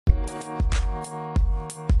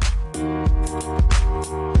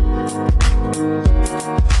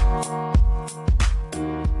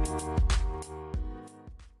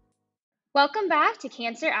Welcome back to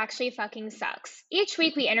Cancer Actually Fucking Sucks. Each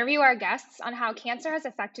week we interview our guests on how cancer has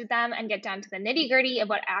affected them and get down to the nitty-gritty of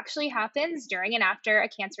what actually happens during and after a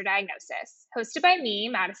cancer diagnosis. Hosted by me,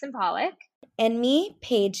 Madison Pollock. And me,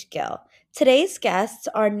 Paige Gill. Today's guests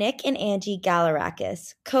are Nick and Angie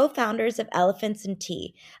Galarakis, co-founders of Elephants and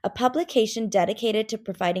Tea, a publication dedicated to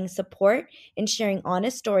providing support and sharing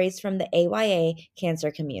honest stories from the AYA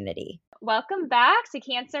cancer community. Welcome back to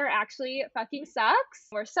Cancer Actually Fucking Sucks.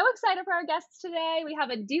 We're so excited for our guests today. We have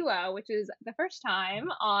a duo, which is the first time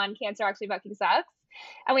on Cancer Actually Fucking Sucks.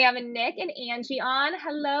 And we have a Nick and Angie on.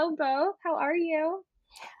 Hello, both. How are you?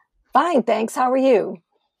 Fine, thanks. How are you?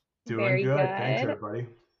 Doing Very good. good. Thanks, everybody.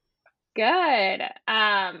 Good.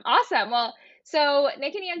 Awesome. Well, so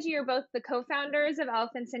Nick and Angie are both the co-founders of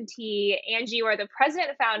Elephants and Tea. Angie, you are the president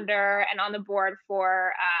and founder and on the board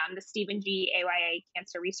for the Stephen G. AYA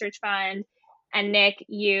Cancer Research Fund. And Nick,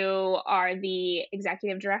 you are the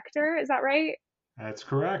executive director. Is that right? That's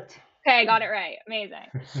correct. Okay, I got it right. Amazing.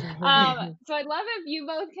 So I'd love if you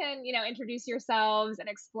both can, introduce yourselves and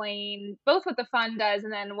explain both what the fund does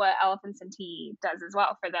and then what Elephants and Tea does as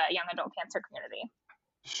well for the young adult cancer community.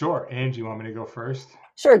 Sure. Angie, you want me to go first?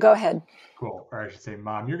 Sure, go ahead. Cool. Or I should say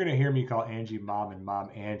Mom. You're going to hear me call Angie Mom and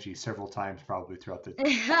Mom Angie several times probably throughout the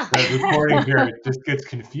recording here. It just gets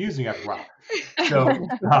confusing after a while. So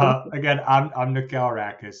again, I'm Nick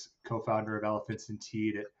Galarakis, co-founder of Elephants and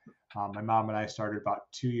Tea. My mom and I started about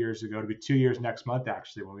 2 years ago. It'll be 2 years next month,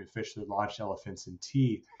 actually, when we officially launched Elephants and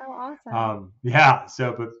Tea. Oh, awesome. Yeah.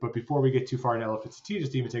 So, but before we get too far into Elephants and Tea,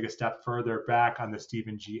 just even take a step further back on the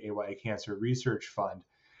Stephen G. AYA Cancer Research Fund.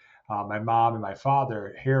 My mom and my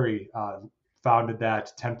father, Harry, founded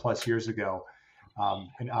that 10 plus years ago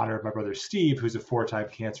in honor of my brother Steve, who's a 4-time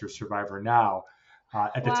cancer survivor now.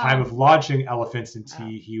 At the time of launching Elephants and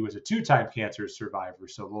Tea, he was a 2-time cancer survivor.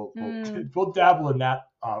 So we'll dabble in that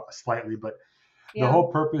slightly. But the whole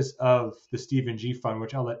purpose of the Stephen G. Fund,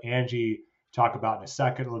 which I'll let Angie talk about in a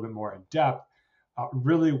second, a little bit more in depth,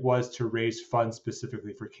 really was to raise funds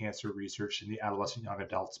specifically for cancer research in the adolescent young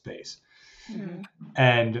adult space. Mm-hmm.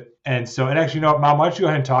 And actually, Mom, why don't you go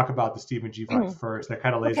ahead and talk about the Stephen G. Fund first? That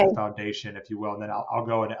kind of lays the foundation, if you will, and then I'll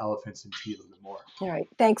go into Elephants and Tea a little bit more. All right.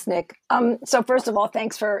 Thanks, Nick. So first of all,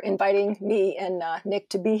 thanks for inviting me and Nick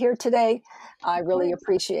to be here today. I really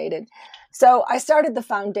appreciate it. So I started the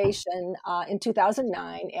foundation in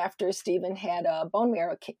 2009 after Stephen had a bone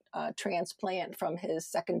marrow transplant from his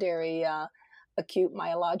secondary acute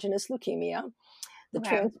myelogenous leukemia. The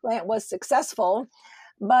transplant was successful.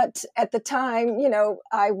 But at the time,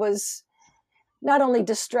 I was not only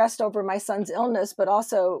distressed over my son's illness, but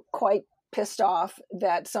also quite pissed off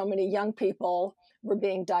that so many young people were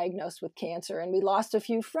being diagnosed with cancer. And we lost a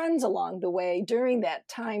few friends along the way during that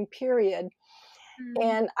time period. Mm-hmm.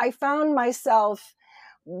 And I found myself,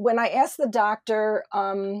 when I asked the doctor,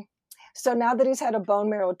 so now that he's had a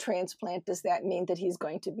bone marrow transplant, does that mean that he's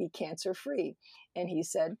going to be cancer-free? And he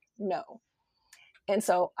said, no. And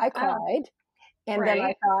so I cried. And then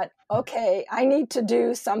I thought, okay, I need to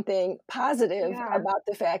do something positive about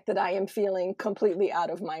the fact that I am feeling completely out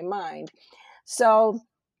of my mind. So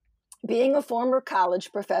being a former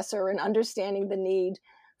college professor and understanding the need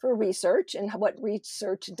for research and what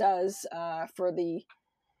research does for the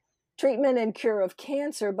treatment and cure of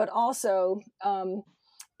cancer, but also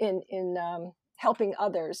in helping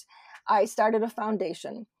others, I started a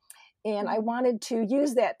foundation. And I wanted to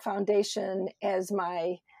use that foundation as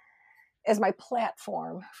my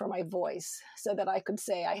platform for my voice, so that I could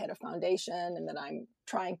say I had a foundation and that I'm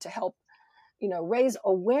trying to help, raise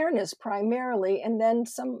awareness primarily, and then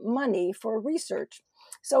some money for research.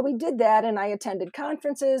 So we did that, and I attended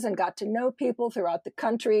conferences and got to know people throughout the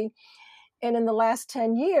country. And in the last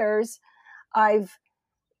 10 years, I've,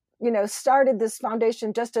 started this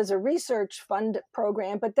foundation just as a research fund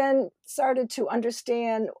program, but then started to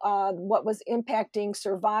understand what was impacting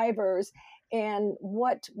survivors and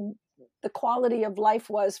what the quality of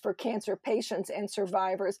life was for cancer patients and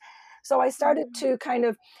survivors. So I started to kind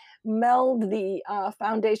of meld the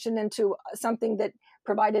foundation into something that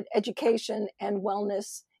provided education and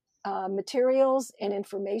wellness materials and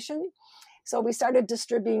information. So we started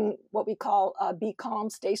distributing what we call Be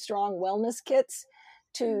Calm, Stay Strong wellness kits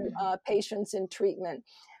to patients in treatment,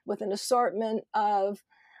 with an assortment of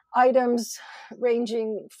items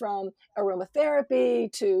ranging from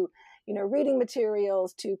aromatherapy to reading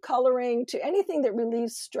materials, to coloring, to anything that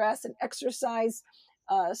relieves stress, and exercise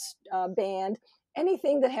band,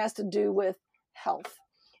 anything that has to do with health,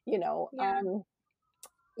 an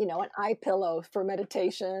eye pillow for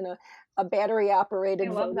meditation, a battery operated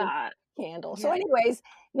I love that. candle. Yeah. So anyways,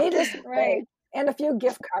 needless to Right. say, and a few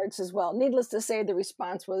gift cards as well. Needless to say, the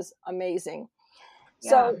response was amazing. Yeah.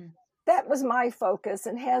 So that was my focus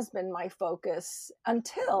and has been my focus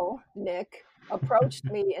until Nick approached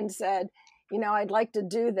me and said, I'd like to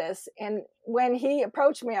do this. And when he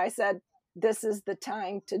approached me, I said, this is the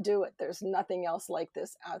time to do it. There's nothing else like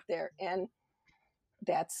this out there. And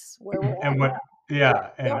that's where we're And at. what, yeah,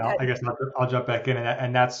 and Go ahead. I guess I'll jump back in,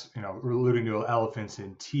 and that's, we're alluding to Elephants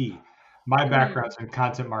in Tea. My background's in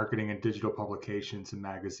content marketing and digital publications and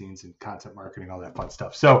magazines and content marketing, all that fun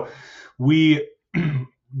stuff. So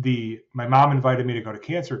my mom invited me to go to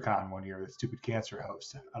CancerCon one year, the Stupid Cancer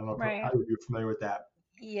host. I don't know if Right. you're familiar with that.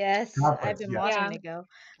 Yes, I've been Conference, wanting to go.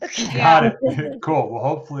 Got it. Cool. Well,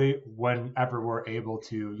 hopefully, whenever we're able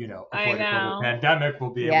to, avoid a global pandemic,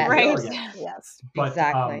 we'll be able to go Right. again. Yes. But,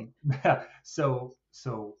 Exactly. So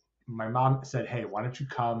my mom said, "Hey, why don't you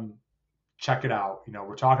come check it out?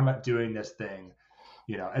 We're talking about doing this thing.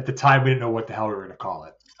 At the time, we didn't know what the hell we were going to call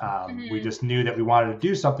it. We just knew that we wanted to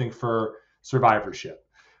do something for survivorship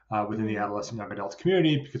within the adolescent young adult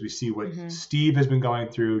community, because we see what Steve has been going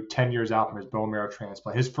through 10 years out from his bone marrow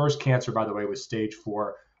transplant. His first cancer, by the way, was stage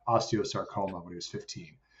 4 osteosarcoma when he was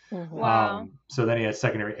 15. Wow. So then he had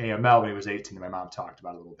secondary AML when he was 18, and my mom talked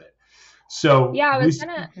about it a little bit. So Yeah, I was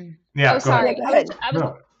gonna. yeah, Oh, sorry. Go ahead.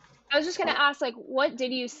 I was just gonna ask, like, what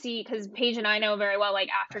did you see? Because Paige and I know very well, like,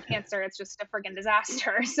 after cancer, it's just a friggin'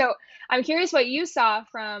 disaster. So I'm curious what you saw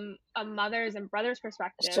from a mother's and brother's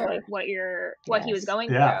perspective, Sure. like what he was going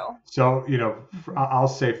Yeah. through. So, I'll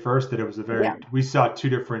say first that it was we saw two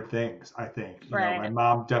different things, I think. Right. My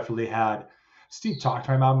mom definitely had, Steve talked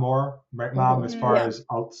to my mom more, right, Mom, as far as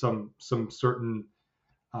some certain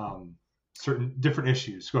different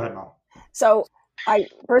issues. Go ahead, Mom. So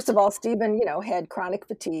first of all, Stephen, had chronic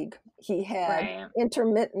fatigue. He had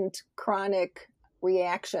intermittent chronic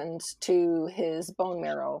reactions to his bone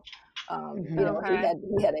marrow.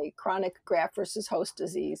 He had a chronic graft versus host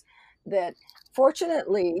disease that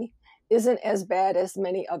fortunately isn't as bad as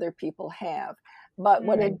many other people have. But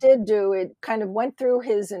what it did do, it kind of went through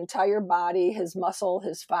his entire body, his muscle,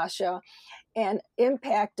 his fascia, and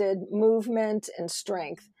impacted movement and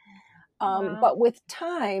strength. But with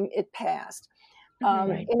time, it passed.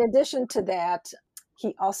 In addition to that,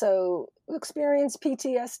 he also experienced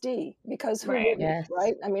PTSD because right?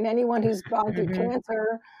 I mean, anyone who's gone through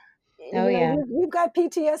cancer, you've got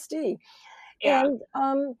PTSD. Yeah.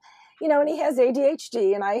 And, and he has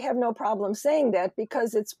ADHD, and I have no problem saying that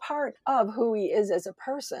because it's part of who he is as a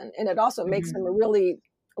person. And it also makes him a really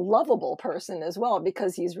lovable person as well,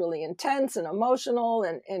 because he's really intense and emotional,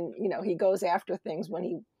 and he goes after things when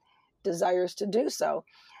he desires to do so.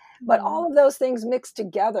 But all of those things mixed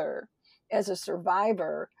together as a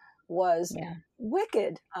survivor was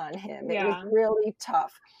wicked on him. It was really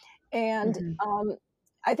tough. And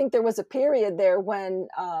I think there was a period there when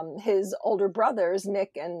his older brothers,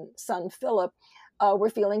 Nick and son Philip,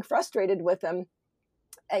 were feeling frustrated with him,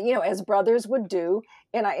 as brothers would do.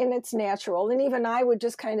 And it's natural. And even I would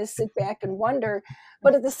just kind of sit back and wonder.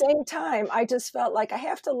 But at the same time, I just felt like I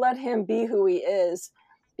have to let him be who he is,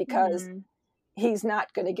 because he's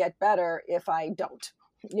not going to get better if I don't.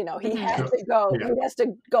 He has to go. He has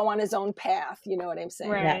to go on his own path. You know what I'm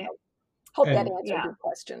saying? Right. Hope that answered your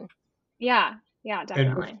question. Yeah,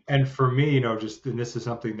 definitely. And for me, and this is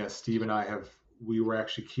something that Steve and I we were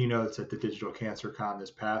actually keynotes at the Digital Cancer Con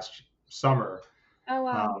this past summer. Oh,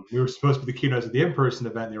 wow. We were supposed to be the keynotes at the in-person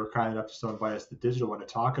event, and they were kind enough to still invite us to the digital one to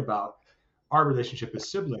talk about our relationship as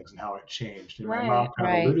siblings and how it changed. And my mom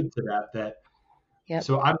kind of alluded to that. Yep.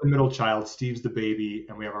 So I'm the middle child, Steve's the baby,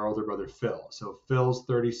 and we have our older brother, Phil. So Phil's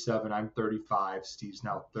 37, I'm 35, Steve's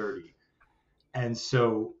now 30. And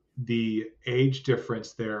so the age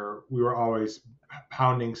difference there, we were always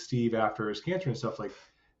pounding Steve after his cancer and stuff, like,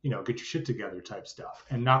 get your shit together type stuff,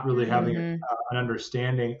 and not really having an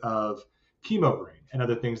understanding of chemo brain and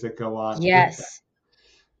other things that go on. Yes. With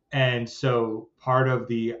that. And so part of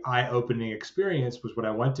the eye-opening experience was when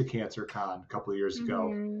I went to CancerCon a couple of years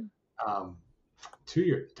ago. 2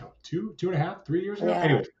 years, 2.5, 3 years ago.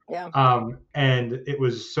 Anyway, and it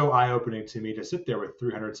was so eye-opening to me to sit there with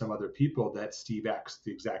 300 some other people that Steve acts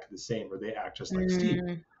exactly the same, or they act just like Steve.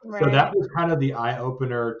 Right. So that was kind of the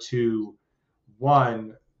eye-opener to,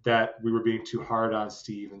 one, that we were being too hard on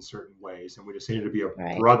Steve in certain ways, and we just needed to be a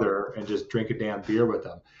brother and just drink a damn beer with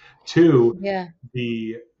him. Two,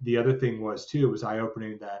 the other thing was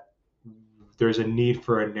eye-opening that there's a need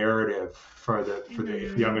for a narrative for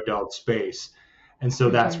the young adult space. And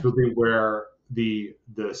so that's really where the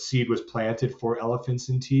seed was planted for Elephants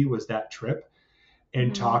in Tea, was that trip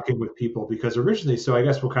and talking with people, because originally, so I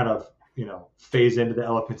guess we'll kind of phase into the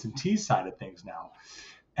elephants and tea side of things now.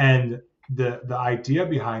 And the idea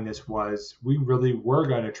behind this was we really were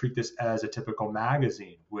going to treat this as a typical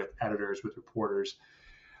magazine with editors, with reporters,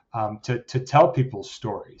 to tell people's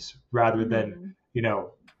stories rather than,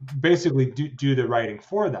 basically do the writing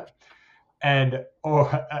for them. And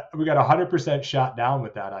we got 100% shot down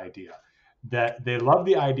with that idea. That they loved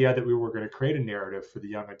the idea that we were going to create a narrative for the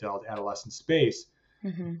young adult adolescent space,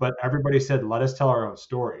 but everybody said, let us tell our own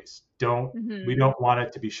stories. We don't want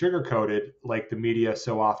it to be sugar-coated like the media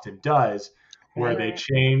so often does, where they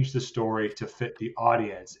change the story to fit the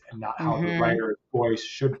audience and not how the writer's voice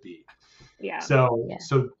should be. Yeah. So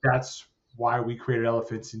that's why we created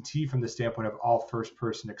Elephants and Tea from the standpoint of all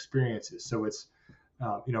first-person experiences. So it's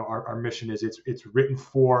our mission is it's written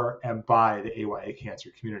for and by the AYA cancer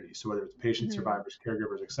community. So whether it's patients, survivors,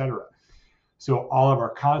 caregivers, et cetera. So all of our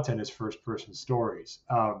content is first person stories.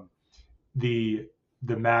 The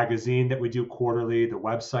magazine that we do quarterly, the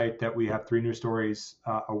website that we have 3 new stories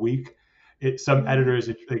a week. Some editors,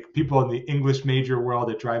 like people in the English major world,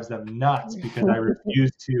 it drives them nuts because I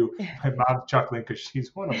refuse to. My mom's chuckling because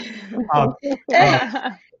she's one of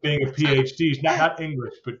them. Being a PhD, not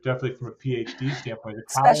English, but definitely from a PhD standpoint,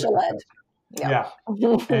 special ed. Yeah.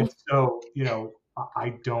 And so,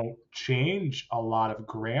 I don't change a lot of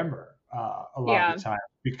grammar a lot of the time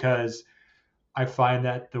because I find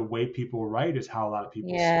that the way people write is how a lot of people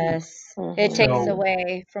speak. It takes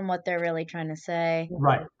away from what they're really trying to say.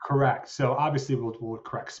 Right, correct. So obviously we'll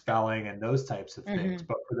correct spelling and those types of things,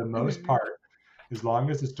 but for the most part, as long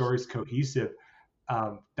as the story is cohesive,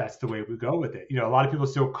 that's the way we go with it. A lot of people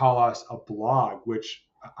still call us a blog, which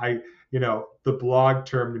the blog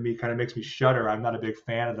term to me kind of makes me shudder. I'm not a big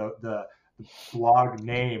fan of the blog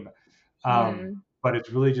name, but it's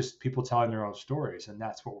really just people telling their own stories, and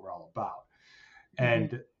that's what we're all about.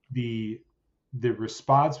 And the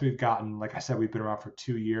response we've gotten, like I said, we've been around for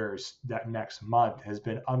 2 years. That next month has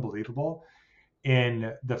been unbelievable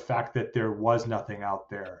in the fact that there was nothing out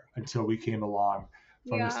there until we came along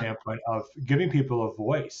from the standpoint of giving people a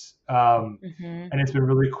voice. And it's been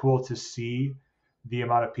really cool to see the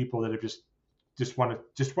amount of people that have just want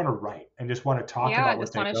to write and just want to talk about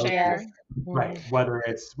what they go through. Right. Whether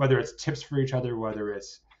it's tips for each other, whether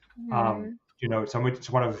it's somebody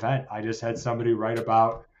just want to vent. I just had somebody write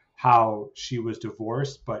about how she was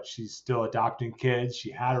divorced, but she's still adopting kids.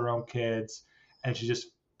 She had her own kids, and she just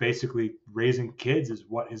basically raising kids is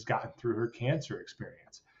what has gotten through her cancer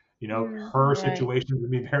experience. Her situation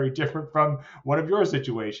would be very different from one of your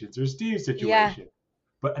situations or Steve's situation.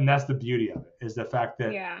 And that's the beauty of it, is the fact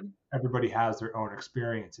that everybody has their own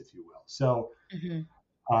experience, if you will. So,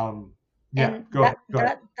 go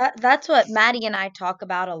ahead. That's what Maddie and I talk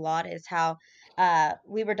about a lot, is how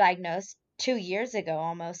we were diagnosed 2 years ago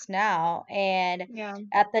almost now. And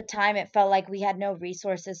at the time, it felt like we had no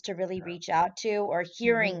resources to really reach out to or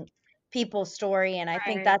hearing people's story. And I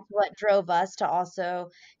think that's what drove us to also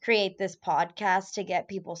create this podcast, to get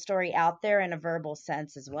people's story out there in a verbal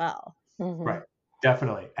sense as well. Right.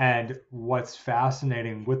 Definitely. And what's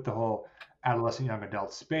fascinating with the whole adolescent young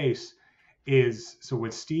adult space is, so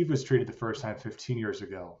when Steve was treated the first time 15 years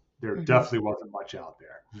ago, there definitely wasn't much out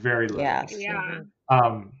there. Very little.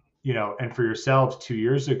 And for yourselves 2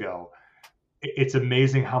 years ago, it's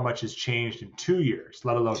amazing how much has changed in 2 years,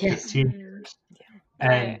 let alone 15 years.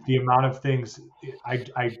 And the amount of things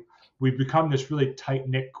we've become this really tight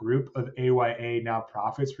knit group of AYA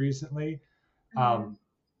nonprofits recently.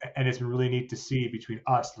 And it's been really neat to see between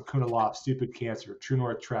us, Lacuna Loft, Stupid Cancer, True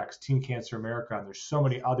North Treks, Teen Cancer America, and there's so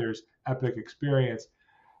many others, Epic Experience,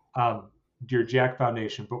 Dear Jack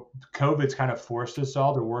Foundation. But COVID's kind of forced us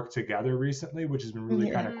all to work together recently, which has been really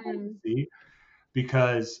kind of cool to see,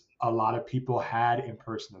 because a lot of people had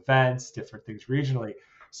in-person events, different things regionally.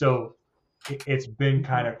 So it's been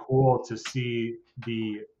kind of cool to see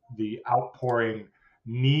the outpouring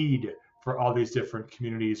need for all these different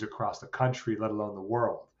communities across the country, let alone the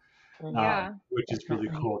world. Which is really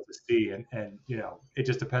cool to see. And it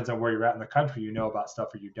just depends on where you're at in the country, about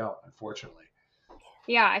stuff or you don't, unfortunately.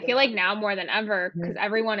 Yeah, I feel like now more than ever, because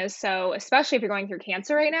everyone is so, especially if you're going through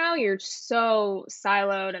cancer right now, you're so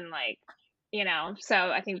siloed and so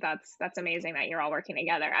I think that's amazing that you're all working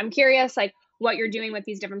together. I'm curious, what you're doing with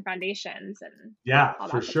these different foundations and all that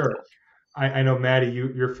for sure. Stuff. I know, Maddie,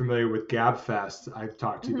 you're familiar with GabFest. I've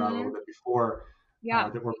talked to you about a little bit before.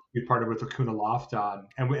 That we partnered with Lacuna Loft on.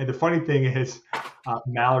 And the funny thing is,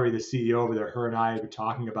 Mallory, the CEO over there, her and I had been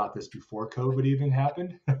talking about this before COVID even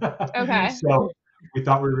happened. Okay. So we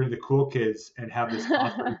thought we were going to the cool kids and have this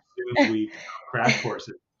awesome Zoom week crash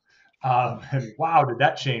courses. And wow, did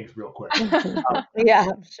that change real quick.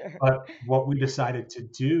 I'm sure. But what we decided to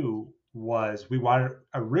do was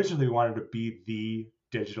originally we wanted to be the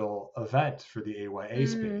digital event for the AYA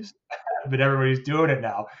space, but everybody's doing it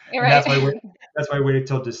now, You're and right. that's why I waited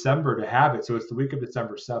till December to have it. So it's the week of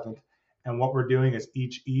December 7th, and what we're doing is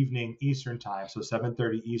each evening Eastern time, so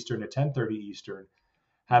 7:30 Eastern to 10:30 Eastern,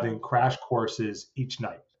 having crash courses each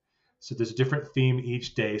night. So there's a different theme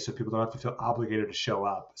each day, so people don't have to feel obligated to show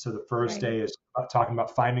up. So the first Right. day is talking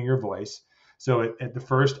about finding your voice. So at the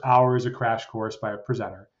first hour is a crash course by a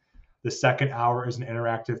presenter. The second hour is an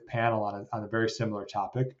interactive panel on a very similar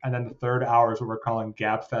topic. And then the third hour is what we're calling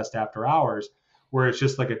GabFest After Hours, where it's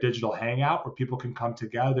just like a digital hangout where people can come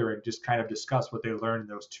together and just kind of discuss what they learned in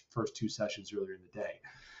those first two sessions earlier in the day.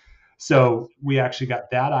 So we actually got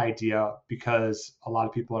that idea because a lot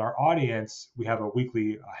of people in our audience, we have a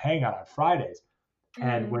weekly hangout on Fridays.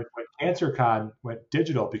 And when CancerCon went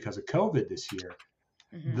digital because of COVID this year,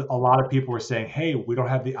 a lot of people were saying, hey, we don't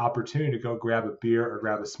have the opportunity to go grab a beer or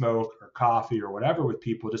grab a smoke or coffee or whatever with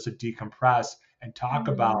people just to decompress and talk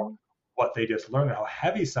about what they just learned and how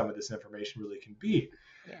heavy some of this information really can be.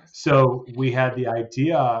 Yes. So we had the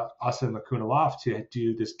idea, us and Lacuna Loft, to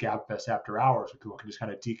do this GabFest After Hours where people can just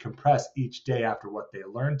kind of decompress each day after what they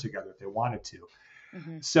learned together if they wanted to.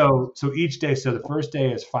 So each day, so the first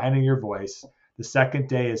day is finding your voice. The second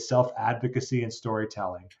day is self-advocacy and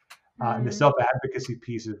storytelling. And the self-advocacy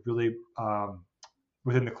piece is really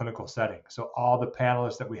within the clinical setting. So all the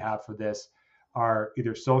panelists that we have for this are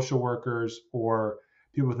either social workers or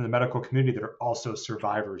people within the medical community that are also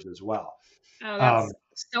survivors as well. Oh, that's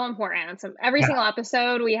so important. So every single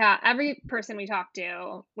episode every person we talk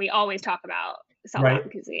to, we always talk about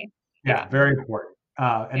self-advocacy. Right? Yeah, very important.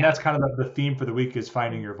 And that's kind of the theme for the week is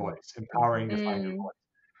finding your voice, empowering you to find your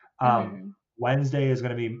voice. Wednesday is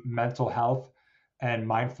going to be mental health and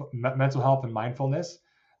mindfulness.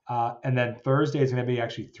 And then Thursday is going to be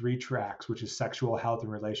actually 3 tracks, which is sexual health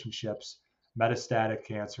and relationships, metastatic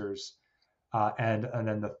cancers, and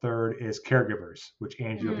then the third is caregivers, which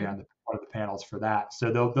Angie will be on one of the panels for that.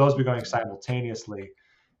 So those will be going simultaneously.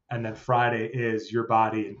 And then Friday is your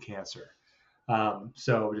body and cancer.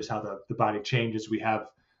 So just how the body changes. We have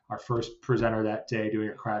our first presenter that day doing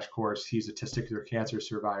a crash course. He's a testicular cancer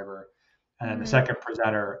survivor. And then the second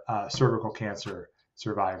presenter, cervical cancer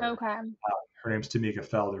survivor. Okay. Her name's Tamika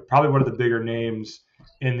Felder. Probably one of the bigger names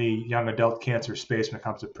in the young adult cancer space when it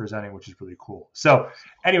comes to presenting, which is really cool. So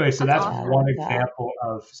anyway, so that's one example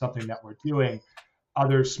of something that we're doing.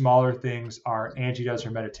 Other smaller things are Angie does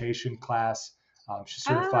her meditation class. She's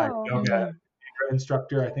certified yoga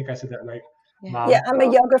instructor. I think I said that right. Yeah, I'm a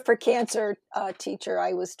Yoga for Cancer teacher.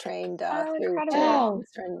 I was trained through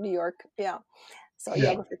in New York. Yeah. So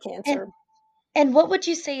Yoga for Cancer. And what would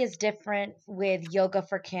you say is different with Yoga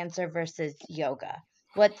for Cancer versus yoga?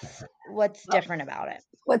 What's different about it?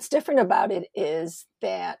 What's different about it is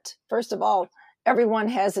that, first of all, everyone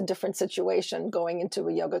has a different situation going into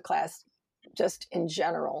a yoga class, just in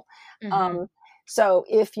general. So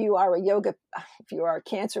if you are a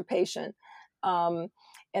cancer patient,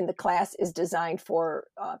 and the class is designed for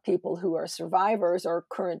people who are survivors or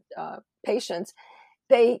current patients,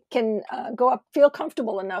 they can go up, feel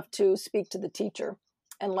comfortable enough to speak to the teacher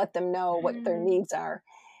and let them know what their needs are.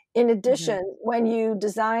 In addition, when you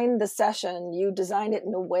design the session, you design it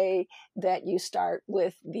in a way that you start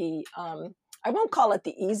with I won't call it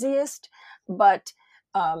the easiest, but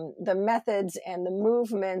the methods and the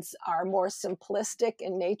movements are more simplistic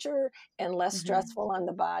in nature and less stressful on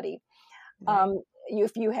the body.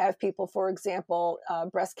 If you have people, for example,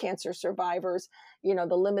 breast cancer survivors,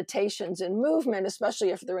 the limitations in movement,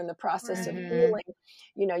 especially if they're in the process of healing,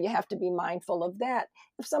 you have to be mindful of that.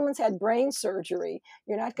 If someone's had brain surgery,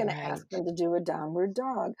 you're not going to ask them to do a downward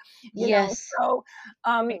dog. You know? So,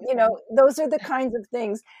 those are the kinds of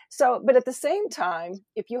things. So, but at the same time,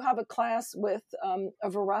 if you have a class with a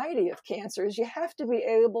variety of cancers, you have to be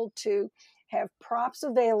able to have props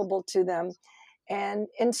available to them and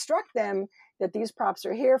instruct them that these props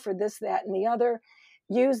are here for this, that, and the other.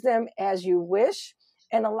 Use them as you wish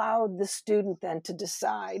and allow the student then to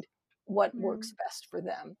decide what works best for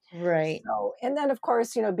them. Right. So, and then, of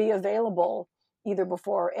course, be available either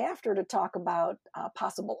before or after to talk about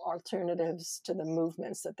possible alternatives to the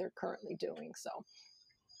movements that they're currently doing. So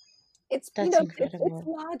it's, it's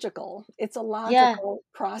logical. It's a logical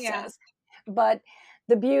process. But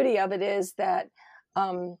the beauty of it is that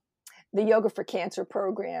the Yoga for Cancer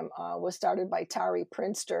program was started by Tari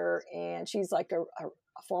Prinster, and she's like a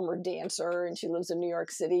former dancer, and she lives in New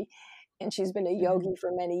York City, and she's been a yogi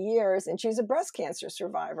for many years, and she's a breast cancer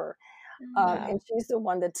survivor. Wow. And she's the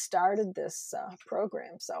one that started this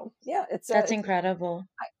program. So yeah, That's incredible.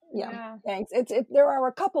 yeah, thanks. There are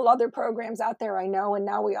a couple other programs out there I know, and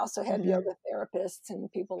now we also have yoga therapists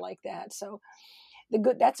and people like that. So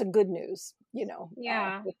that's a good news,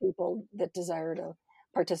 for people that desire to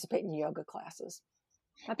participate in yoga classes.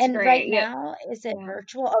 That's And great. right now, is it Yeah.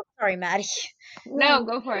 virtual? Oh, sorry, Maddie. No,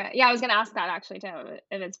 go for it. Yeah, I was going to ask that actually too,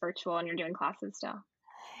 if it's virtual and you're doing classes still.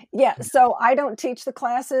 Yeah, so I don't teach the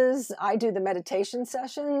classes. I do the meditation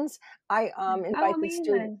sessions. I invite the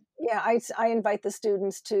students. Yeah, I invite the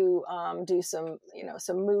students to do some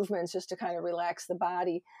movements just to kind of relax the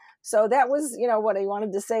body. So that was, what I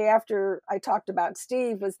wanted to say after I talked about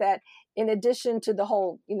Steve, was that in addition to the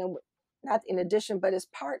whole, not in addition, but as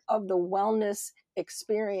part of the wellness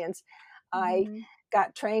experience, I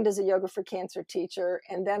got trained as a Yoga for Cancer teacher,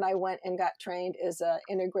 and then I went and got trained as a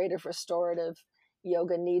integrative restorative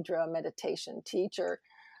yoga nidra meditation teacher,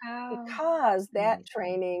 because that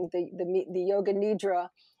training, the yoga nidra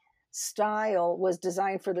style, was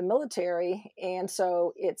designed for the military, and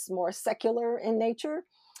so it's more secular in nature,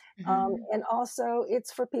 and also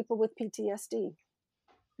it's for people with PTSD.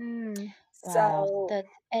 Wow. So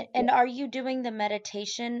and are you doing the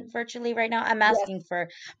meditation virtually right now? I'm asking for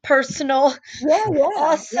personal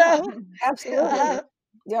absolutely.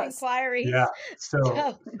 Yes. inquiries. Yeah.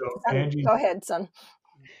 So Angie, go ahead, son.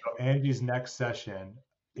 So Angie's next session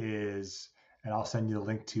is, and I'll send you the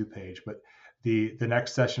link to page, but the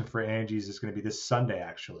next session for Angie's is going to be this Sunday,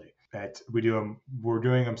 actually. We're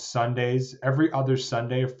doing them Sundays, every other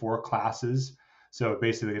Sunday, 4 classes. So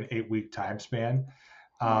basically an 8-week time span.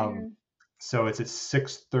 So it's at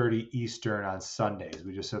 6:30 Eastern on Sundays.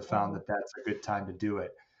 We just have found that that's a good time to do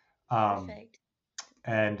it. Perfect.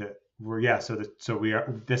 And this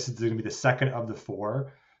is going to be the second of the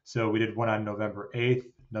 4. So we did one on November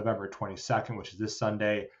 8th, November 22nd, which is this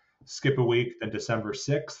Sunday, skip a week, then December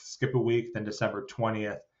 6th, skip a week, then December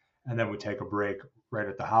 20th, and then we take a break right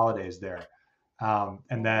at the holidays there.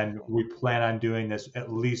 And then we plan on doing this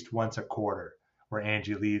at least once a quarter, where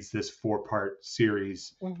Angie leads this 4-part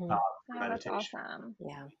series. That's awesome.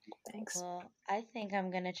 Yeah, thanks. Well, I think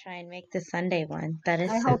I'm going to try and make the Sunday one. That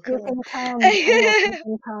is I so hope cool. you can come. I hope you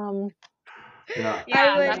can come.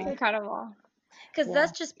 Yeah, that's incredible. Because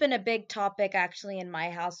that's just been a big topic actually in my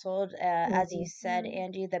household. As you said,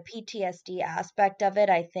 Angie, the PTSD aspect of it.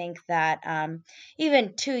 I think that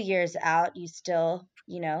even 2 years out, you still,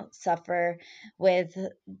 suffer with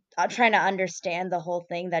trying to understand the whole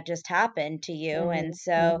thing that just happened to you. And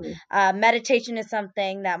so meditation is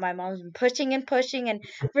something that my mom's been pushing. And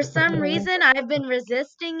for some reason, I've been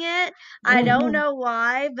resisting it. I don't know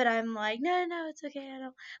why, but I'm like, no, it's okay.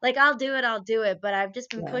 I'll do it. But I've just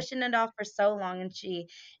been pushing it off for so long. And she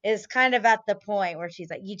is kind of at the point where she's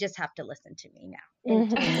like, you just have to listen to me now and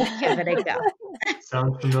give it a go.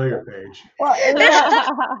 Sounds familiar, Paige. Well,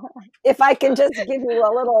 if I can just give you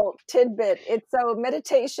a little tidbit,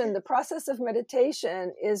 meditation, the process of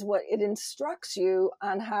meditation is what it instructs you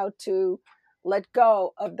on how to let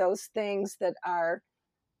go of those things that are,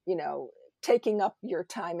 taking up your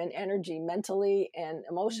time and energy mentally and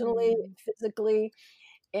emotionally, physically,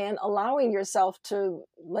 and allowing yourself to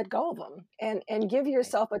let go of them and give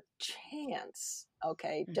yourself a chance,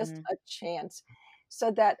 just a chance, so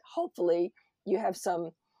that hopefully you have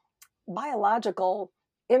some biological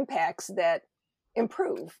impacts that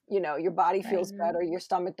improve. Your body feels better, your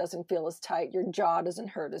stomach doesn't feel as tight, your jaw doesn't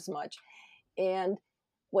hurt as much. And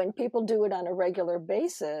when people do it on a regular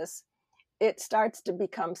basis, it starts to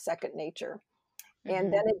become second nature.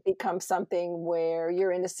 And then it becomes something where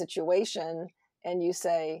you're in a situation and you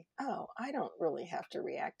say, oh, I don't really have to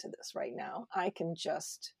react to this right now. I can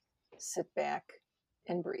just sit back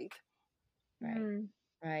and breathe.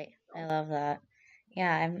 Right. I love that.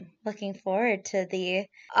 Yeah, I'm looking forward to the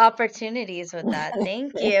opportunities with that.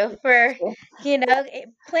 Thank you for,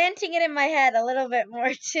 planting it in my head a little bit more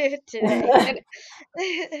too today.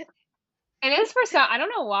 It is for some, I don't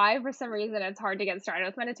know why, for some reason it's hard to get started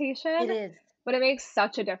with meditation. It is. But it makes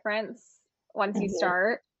such a difference once you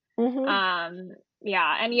start. And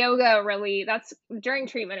yoga really, that's during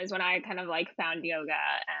treatment is when I kind of found yoga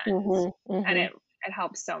and it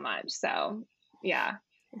helps so much. So yeah.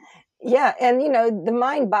 Yeah. And, the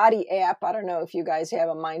Mind Body app, I don't know if you guys have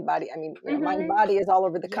a Mind Body. I mean, Mind Body is all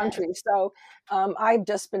over the country. So I've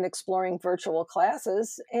just been exploring virtual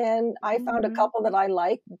classes, and I found a couple that I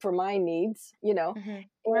like for my needs, and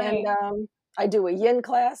I do a yin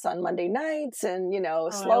class on Monday nights and,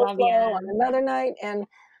 slow flow on another night. And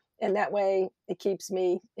that way it keeps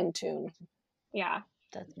me in tune. Yeah.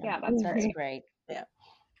 That's great. Yeah.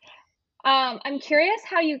 I'm curious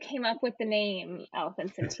how you came up with the name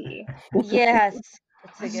Elephants and Tea. Yes,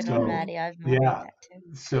 that's a good one, So, Maddie. I've wondered yeah. that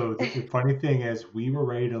too. So the funny thing is, we were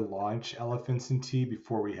ready to launch Elephants and Tea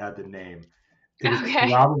before we had the name. It was Okay.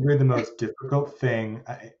 probably the most difficult thing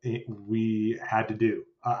we had to do.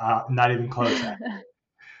 Not even close.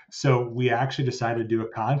 So we actually decided to do a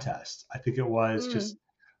contest. I think it was Mm, just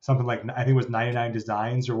something like, I think it was 99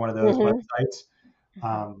 Designs or one of those Mhm.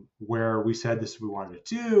 websites, where we said this is what we wanted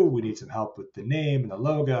to do. We need some help with the name and the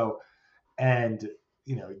logo, and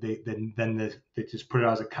they just put it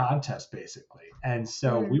out as a contest basically. And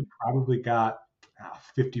so mm. we probably got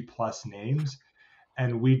 50 plus names,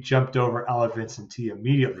 and we jumped over Elephants and Tea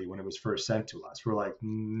immediately when it was first sent to us. We're like,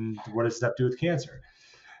 what does that have to do with cancer?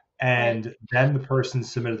 Right. And then the person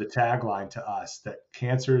submitted the tagline to us that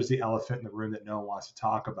cancer is the elephant in the room that no one wants to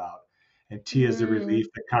talk about, and tea is the relief Mm.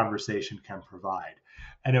 that conversation can provide.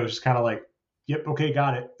 And it was just kind of like, yep, okay,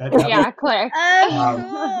 got it. That was Yeah, clicked. Oh, um,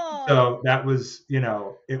 cool. so that was,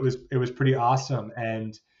 it was pretty awesome.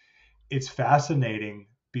 And it's fascinating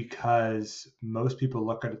because most people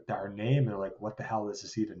look at our name and they're like, what the hell does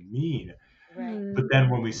this even mean? Right. But Mm. then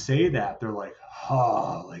when we say that, they're like,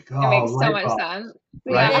 It makes so light much bulb, sense.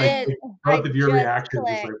 right? Yeah. Like, It is. both I of your just reactions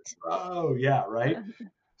is like, clicked. oh yeah, right.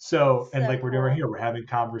 So, and So like we're doing right cool. here, we're having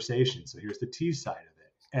conversations. So here's the tea side of it.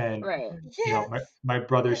 And Right. Yes. my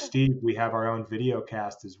brother Steve, we have our own video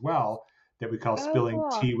cast as well that we call Oh, Spilling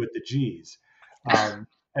cool. Tea with the G's. And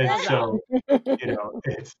Love that. so,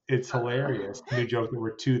 it's hilarious. And we joke that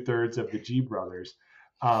we're 2/3 of the G brothers.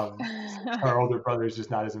 Our older brother is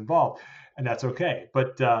just not as involved, and that's okay.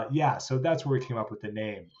 But yeah, so that's where we came up with the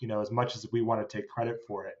name. As much as we want to take credit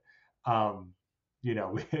for it, um,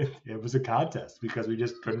 it was a contest because we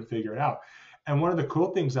just couldn't figure it out. And one of the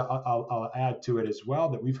cool things I'll add to it as well,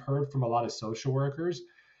 that we've heard from a lot of social workers,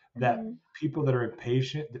 that Mhm. people that are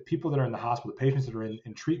the people that are in the hospital, the patients that are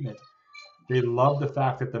in treatment, they love the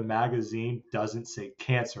fact that the magazine doesn't say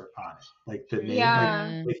cancer on it, like the name,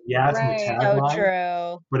 Yeah. Mhm. yeah, it's in the Right. So tagline,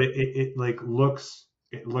 true. but it like looks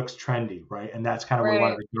trendy, right? And that's kind of what we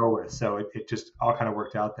wanted Right. to go with. So it just all kind of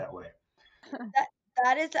worked out that way. That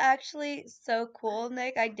that is actually so cool,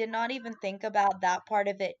 Nick. I did not even think about that part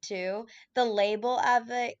of it too. The label of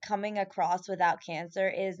it coming across without cancer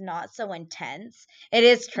is not so intense. It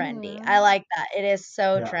is trendy. I Mhm. like that. It is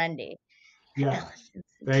so Yeah, trendy. yeah. Elephants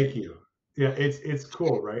and Thank tea. you. Yeah, it's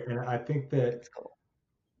cool, right? And I think that It's cool.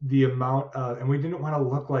 the amount of, and we didn't want to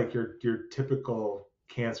look like your typical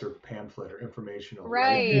cancer pamphlet or informational,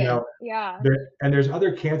 right? Hmm. Right. Yeah. And there's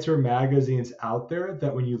other cancer magazines out there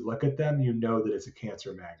that when you look at them, you know that it's a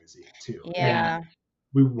cancer magazine too. And Yeah. Yeah.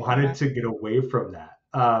 we wanted Yeah. to get away from that.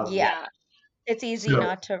 Yeah. Yeah. It's easy So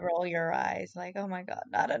not to roll your eyes like, oh my God,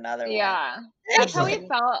 not another one. Yeah. That's how we right, Actually,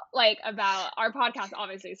 felt like about our podcast.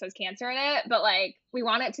 Obviously, says cancer in it, but like we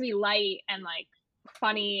want it to be light and like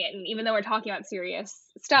funny. And even though we're talking about serious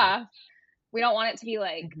stuff, we don't want it to be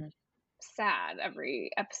like mhm. sad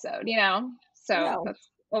every episode. So No.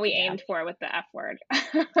 that's what we Yeah. aimed for with the F word.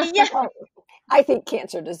 Yeah. Oh, I think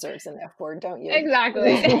cancer deserves an F word, don't you?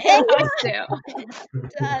 Exactly. It Us too.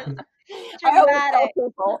 does. I always tell Dramatic.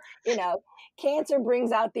 people, cancer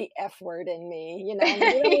brings out the F word in me, and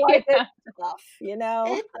if you don't like it, tough, It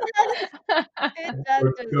does. It does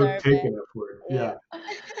go deserve take it. an F word. Yeah. Yeah.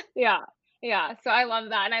 Yeah. Yeah. So I love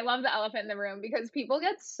that. And I love the elephant in the room because people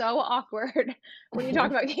get so awkward when you talk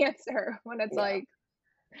about cancer, when it's Yeah. like,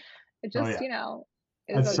 it Oh just, yeah. is On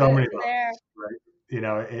what It's it so many is. it's levels, there.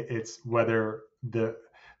 right? It's whether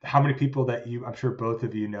how many people that I'm sure both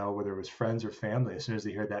of you know, whether it was friends or family, as soon as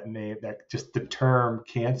they hear that name, that just the term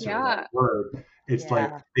cancer, that Yeah. word, it's like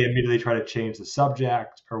Yeah. they immediately try to change the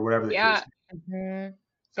subject or whatever the Yeah. case. Mhm.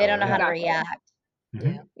 They So don't know how yeah. to Exactly. react. Hmm.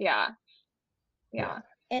 Yeah. Yeah. Yeah. Yeah.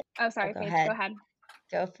 It, Oh, oh, sorry, go Paige. Go ahead. ahead.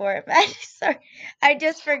 Go for it, Maddie. Sorry. I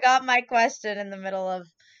just forgot my question in the middle of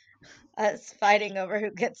us fighting over who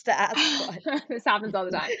gets to ask what. This happens all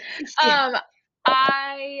the time. Yeah. Um,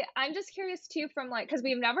 I'm just curious too from like because I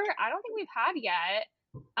don't think we've had yet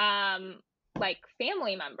like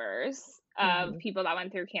family members of Mhm. people that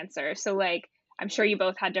went through cancer. So like I'm sure you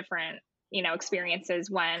both had different, experiences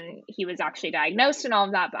when he was actually diagnosed and all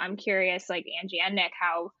of that, but I'm curious like Angie and Nick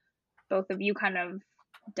how both of you kind of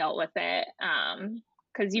dealt with it.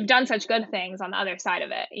 Because you've done such good things on the other side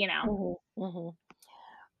of it. Mhm. Mhm.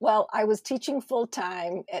 Well, I was teaching full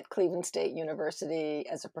time at Cleveland State University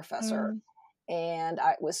as a professor, Mm, and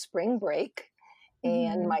it was spring break,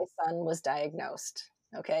 and mhm. my son was diagnosed.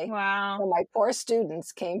 Okay. Wow. So my poor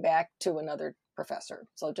students came back to another professor.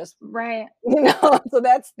 So just, Right. so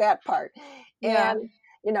that's that part. Yeah. And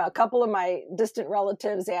a couple of my distant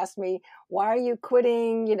relatives asked me, why are you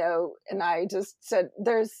quitting? And I just said,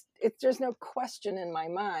 there's no question in my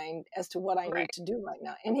mind as to what I need to do right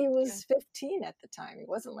now. And he was 15 at the time. It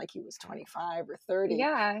wasn't like he was 25 or 30.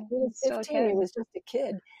 Yeah. He was 15. He was just a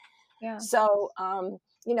kid. Yeah. So,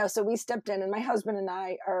 so we stepped in, and my husband and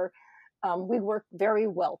I we work very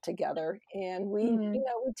well together, and we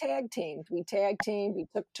tag teamed. We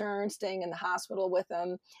took turns staying in the hospital with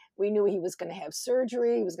him. We knew he was going to have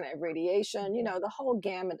surgery. He was going to have radiation, the whole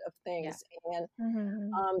gamut of things. Yeah.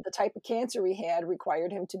 And the type of cancer he had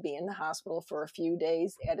required him to be in the hospital for a few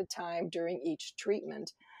days at a time during each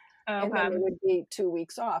treatment. Okay. And then it would be 2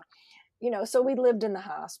 weeks off, so we lived in the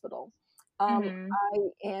hospital. I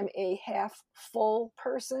am a half full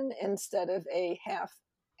person instead of a half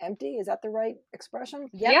empty. Is that the right expression?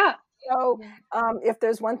 Yeah. So if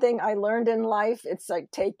there's one thing I learned in life, it's like,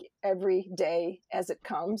 take every day as it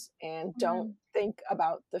comes and don't think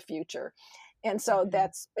about the future. And so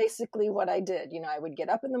that's basically what I did. I would get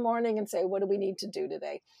up in the morning and say, what do we need to do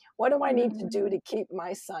today? What do I need to do to keep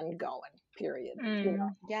my son going? Period.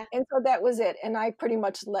 Yeah. And so that was it. And I pretty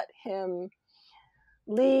much let him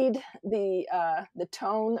lead the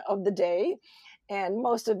tone of the day. And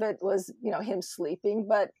most of it was, him sleeping,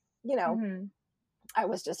 but, I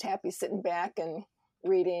was just happy sitting back and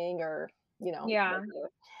reading or, being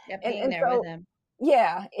and there with him.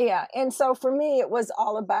 Yeah. Yeah. And so for me, it was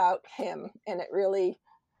all about him, and it really,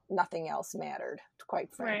 nothing else mattered,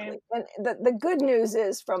 quite frankly. Right. And the good news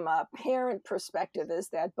is, from a parent perspective, is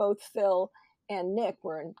that both Phil and Nick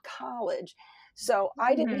were in college. So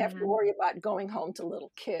I didn't have to worry about going home to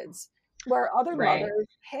little kids, where other mothers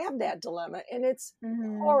have that dilemma, and it's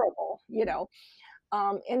horrible,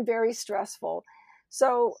 and very stressful.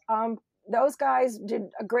 So those guys did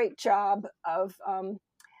a great job of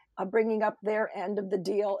bringing up their end of the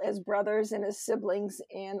deal as brothers and as siblings,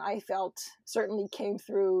 and I felt certainly came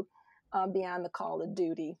through beyond the call of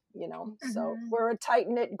duty, So we're a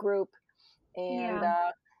tight-knit group, and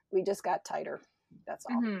we just got tighter. That's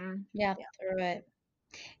all. Yeah, through it.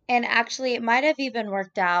 And actually, it might have even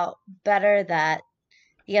worked out better that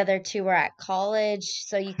the other two were at college,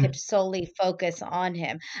 so you could solely focus on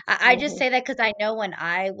him. I just say that because I know when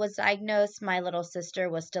I was diagnosed, my little sister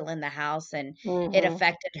was still in the house, and it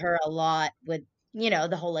affected her a lot with,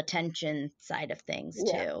 the whole attention side of things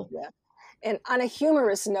too. Yeah. And on a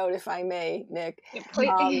humorous note, if I may, Nick,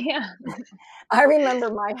 yeah. I remember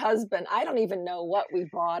my husband, I don't even know what we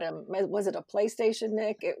bought him. Was it a PlayStation,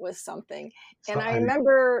 Nick? It was something. And I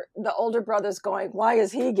remember the older brothers going, why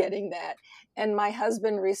is he getting that? And my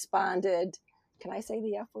husband responded, can I say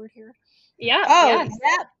the F word here? Yeah. Oh,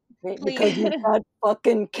 yeah. Because you got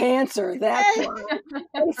fucking cancer. That's why.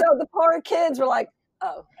 And so the poor kids were like,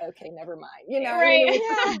 oh, okay, never mind. Right.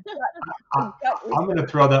 I'm going to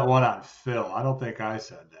throw that one on Phil. I don't think I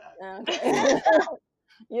said that. Okay.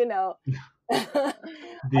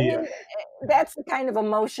 That's the kind of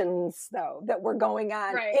emotions, though, that were going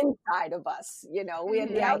on inside of us. We had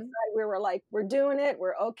the outside, we were like, we're doing it,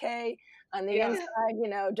 we're okay. On the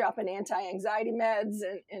inside, dropping anti-anxiety meds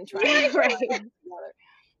and trying to get together.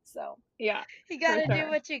 So you got to do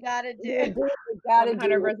what you got to do. You got to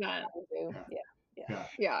 100%. do.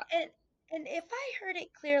 Yeah. And if I heard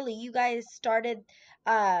it clearly, you guys started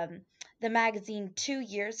the magazine 2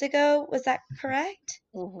 years ago. Was that correct?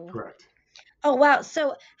 Correct. Oh, wow.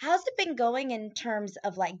 So how's it been going in terms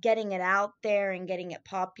of like getting it out there and getting it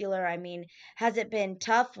popular? I mean, has it been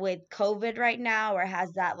tough with COVID right now, or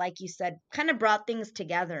has that, like you said, kind of brought things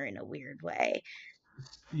together in a weird way?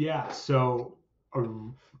 Yeah. So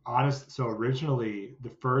originally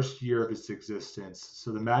the first year of its existence,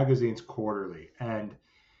 so the magazine's quarterly, and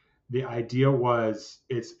the idea was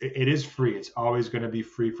it is free. It's always going to be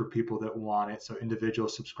free for people that want it. So individual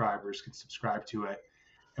subscribers can subscribe to it.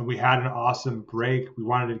 And we had an awesome break. We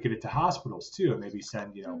wanted to get it to hospitals too, and maybe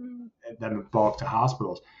send, them in bulk to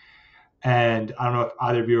hospitals. And I don't know if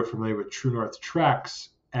either of you are familiar with True North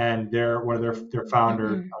Treks, and one of their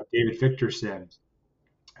founder, David Victorson,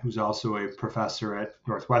 who's also a professor at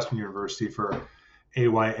Northwestern University for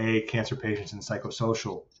AYA, cancer patients in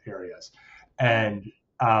psychosocial areas. And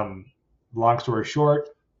long story short,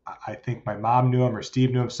 I think my mom knew him or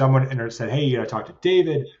Steve knew him. Someone said, hey, you got to talk to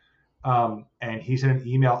David. And he sent an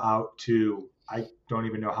email out to, I don't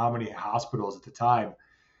even know how many hospitals at the time.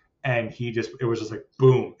 And it was just like,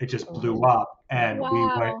 boom, it just blew up. And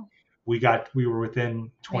we were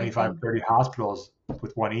within 25, 30 hospitals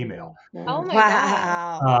with one email. Oh my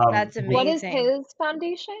God. That's amazing. What is his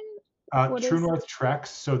foundation? True North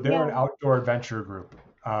Treks. So they're an outdoor adventure group,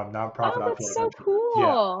 nonprofit. Oh, that's so cool.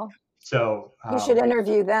 Yeah. So you should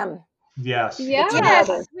interview them. Yes. Yes,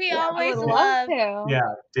 together. we Yeah. I always would love love to. Yeah,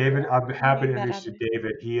 David, I'm happy to meet introduce you them. to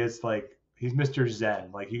David. He is like, he's Mr.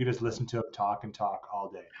 Zen. Like, you can just listen to him talk and talk all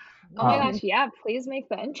day. Oh my Mhm. gosh, yeah, please make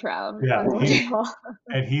the intro. Yeah, Sounds wonderful.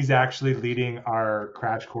 and he's actually leading our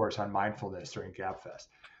crash course on mindfulness during GapFest.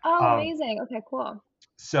 Oh, Um, amazing. Okay, cool.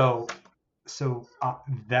 so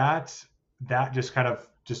that just kind of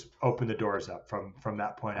just opened the doors up from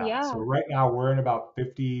that point on. Yeah. So right now we're in about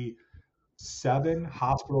 57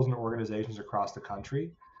 hospitals and organizations across the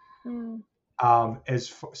country. Mm.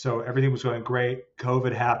 So everything was going great.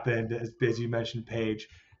 COVID happened, as you mentioned, Paige.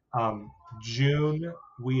 June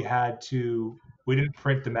we didn't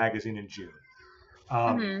print the magazine in June.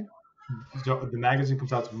 Mhm. So the magazine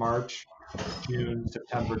comes out to March, June,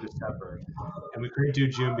 September, December, and we couldn't do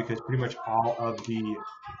June because pretty much all of the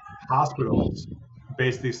hospitals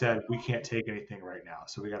basically said we can't take anything right now,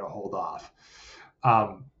 so we got to hold off.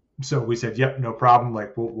 So we said, yep, no problem.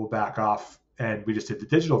 Like we'll back off, and we just did the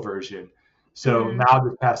digital version. So Mhm. now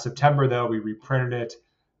this past September, though, we reprinted it.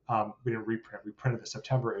 We didn't reprint, we printed the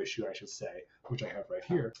September issue, I should say, which I have right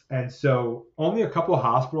here. And so only a couple of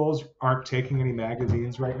hospitals aren't taking any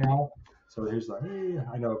magazines right now. So here's like, hey,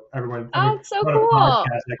 I know everyone. I Oh, mean, it's so on a cool.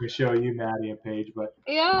 podcast, I can show you, Maddie and Paige, but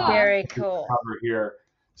Yeah. Very this cool. cover here.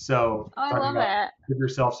 So Oh, I talking love about it. give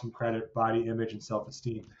yourself some credit, body image, and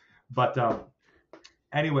self-esteem. But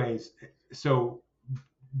anyways, so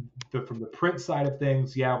from the print side of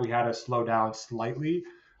things, yeah, we had to slow down slightly,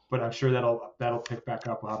 but I'm sure that'll pick back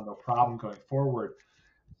up. We'll have no problem going forward.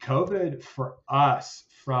 COVID for us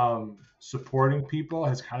from supporting people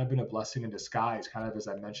has kind of been a blessing in disguise, kind of as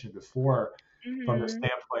I mentioned before, from the Mhm.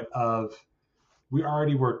 standpoint of we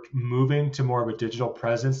already were moving to more of a digital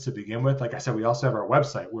presence to begin with. Like I said, we also have our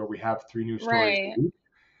website where we have 3 new stories a Right. week.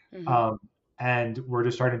 Mhm. And we're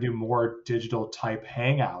just starting to do more digital type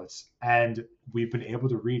hangouts, and we've been able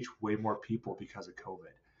to reach way more people because of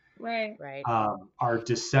COVID. Right. Right. Our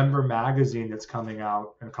December magazine that's coming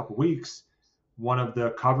out in a couple weeks, one of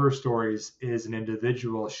the cover stories is an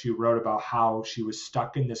individual. She wrote about how she was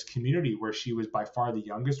stuck in this community where she was by far the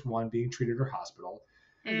youngest one being treated at her hospital,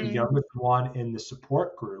 the Mm. youngest one in the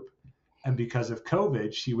support group. And because of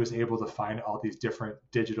COVID, she was able to find all these different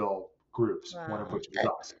digital groups, one of Wow. which was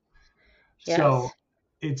us. Yes. So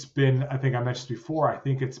it's been, I think I mentioned before, I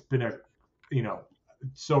think it's been a,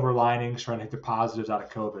 silver linings, trying to hit the positives out of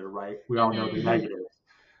COVID, right? We all know the Mhm. negatives,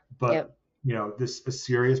 but Yep. this a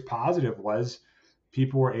serious positive was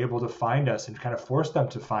people were able to find us and kind of force them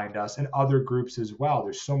to find us and other groups as well.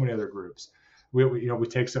 There's so many other groups. We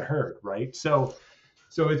takes a herd, right? So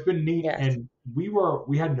it's been neat, Yes. and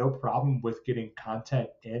we had no problem with getting content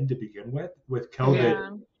in to begin with. With COVID,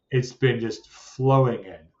 Yeah. it's been just flowing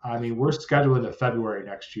in. I mean, we're scheduled into February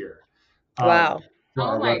next year. Wow. For Oh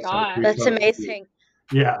our my website. gosh. That's amazing.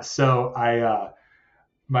 Yeah. So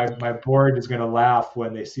my board is going to laugh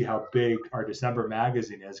when they see how big our December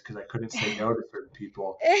magazine is because I couldn't say no to certain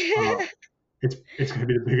people. It's going to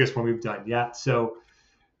be the biggest one we've done yet. So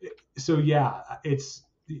yeah, it's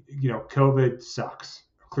COVID sucks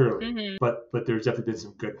clearly, Mhm. but there's definitely been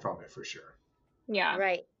some good from it for sure. Yeah.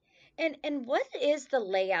 Right. And what is the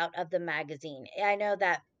layout of the magazine? I know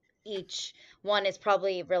that each one is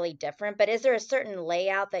probably really different, but is there a certain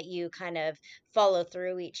layout that you kind of follow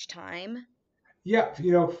through each time? Yeah,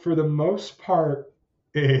 for the most part,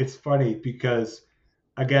 it's funny because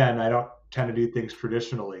again, I don't tend to do things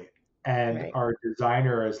traditionally. And Right. our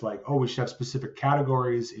designer is like, oh, we should have specific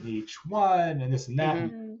categories in each one and this and that. Mhm.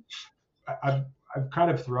 And Mhm. I've kind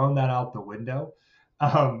of thrown that out the window.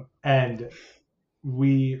 And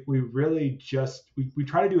we really just we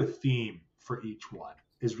try to do a theme for each one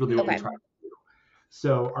is really what we Okay. try to do.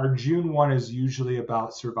 So our June one is usually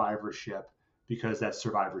about survivorship because that's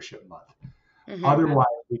survivorship month. Mhm. Otherwise,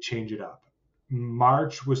 we change it up.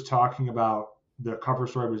 March was talking about the cover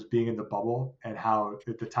story was being in the bubble and how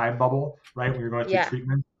the time bubble, right? When you're going through Yeah.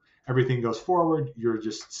 treatment, everything goes forward, you're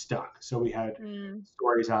just stuck. So we had Mm.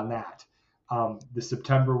 stories on that. The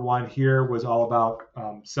September one here was all about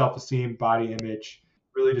self-esteem, body image,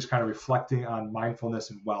 really just kind of reflecting on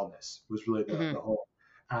mindfulness and wellness was really the Mhm. whole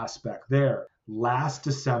aspect there. Last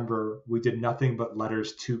December, we did nothing but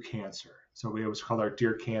letters to cancer. So it was called our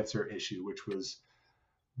Dear Cancer issue, which was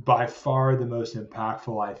by far the most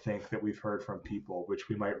impactful, I think, that we've heard from people, which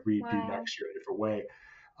we might redo Wow. next year in a different way.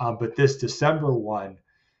 But this December one,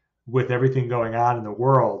 with everything going on in the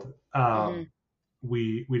world, Mhm.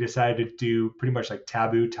 we decided to do pretty much like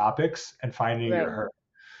taboo topics and finding your Right. her.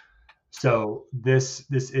 So this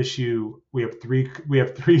issue, we have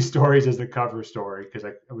three stories as the cover story because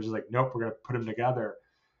I was just like, nope, we're gonna put them together.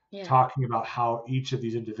 Yeah. talking about how each of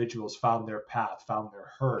these individuals found their path, found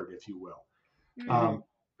their herd, if you will.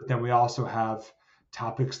 But then we also have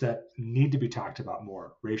topics that need to be talked about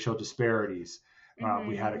more: racial disparities.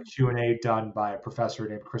 We had a Q&A done by a professor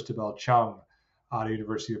named Christabel Chung out of the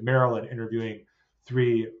University of Maryland, interviewing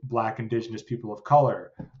 3 Black Indigenous people of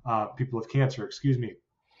color, people of cancer, excuse me,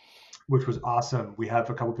 which was awesome. We have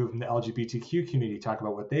a couple people from the LGBTQ community talk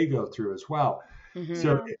about what they go through as well.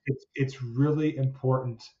 So it's really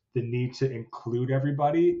important, the need to include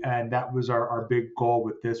everybody. And that was our big goal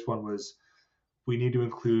with this one, was we need to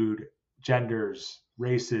include genders,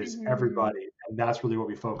 races, everybody. And that's really what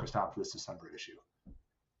we focused on for this December issue.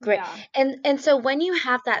 Great. And so when you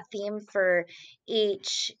have that theme for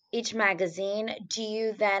each magazine, do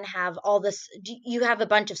you then have you have a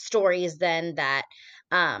bunch of stories then that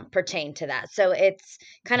pertain to that? So it's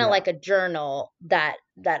kind of like a journal that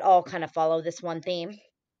all kind of follow this one theme?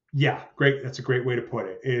 Yeah, great. That's a great way to put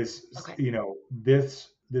it. Is,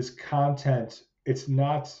 this content, it's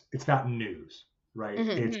not news, right?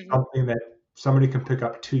 It's something that somebody can pick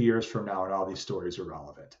up 2 years from now and all these stories are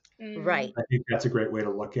relevant. Right. I think that's a great way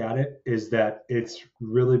to look at it, is that it's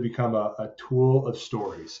really become a tool of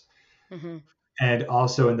stories. And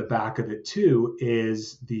also in the back of it too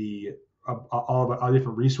is all of our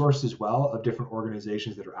different resources as well, of different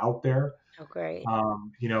organizations that are out there. Oh, great.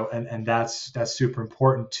 And that's super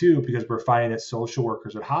important too, because we're finding that social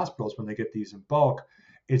workers at hospitals, when they get these in bulk,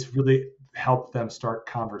 it's really helped them start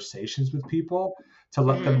conversations with people to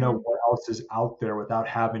let them know what else is out there, without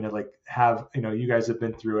having to have, you guys have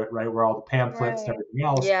been through it, right? Where all the pamphlets and everything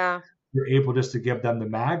else, you're able just to give them the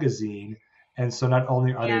magazine. And so not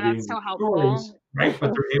only are they reading so the stories, right,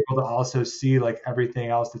 but they're able to also see everything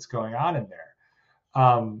else that's going on in there.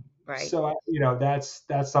 Right. So,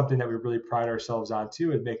 that's something that we really pride ourselves on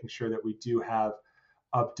too, is making sure that we do have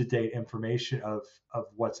up-to-date information of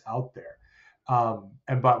what's out there.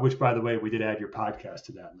 Which, by the way, we did add your podcast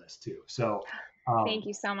to that list too. So thank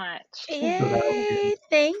you so much. Yay,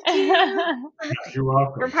 thank you. You're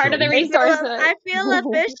welcome. We're part of the resources. I feel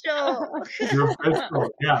official. You're official.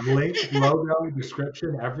 Yeah, link, logo,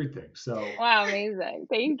 description, everything. So wow, amazing.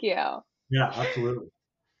 Thank you. Yeah, absolutely.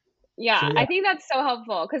 Yeah, I think that's so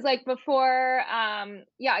helpful, because before, again,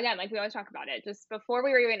 we always talk about it, just before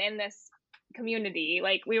we were even in this community,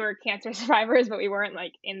 we were cancer survivors, but we weren't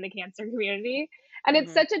in the cancer community. And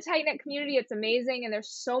it's such a tight-knit community. It's amazing. And there's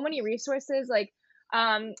so many resources.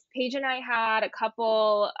 Paige and I had a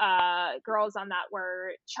couple girls on that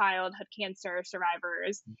were childhood cancer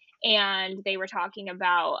survivors, and they were talking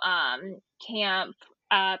about Camp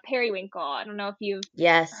Periwinkle. I don't know if you've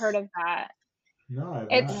heard of that. No,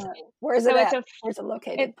 where is it at? Where's it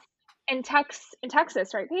located? In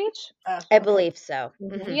Texas, right, Paige? I believe so.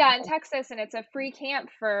 Yeah, in Texas, and it's a free camp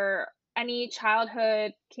for any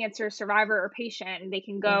childhood cancer survivor or patient. They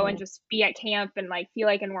can go and just be at camp and feel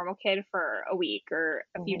like a normal kid for a week or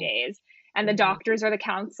a few days. And the doctors are the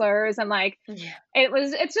counselors, and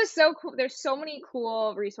it's just so cool. There's so many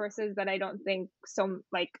cool resources that I don't think a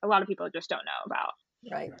lot of people just don't know about.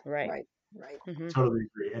 Right. Totally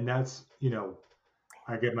agree. And that's,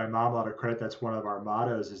 I give my mom a lot of credit. That's one of our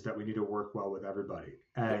mottos, is that we need to work well with everybody.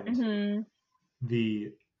 And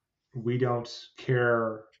we don't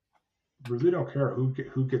care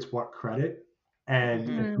who gets what credit and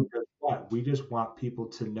who does what. We just want people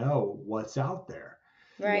to know what's out there.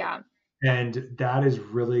 Right. Yeah. And that is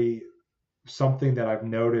really something that I've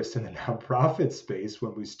noticed in the nonprofit space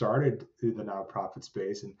when we started the nonprofit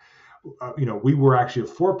space. And we were actually a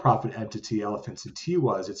for-profit entity. Elephants and Tea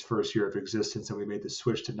was its first year of existence, and we made the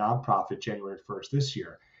switch to nonprofit January 1st this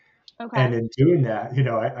year. Okay. And in doing that,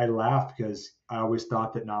 I laughed, because I always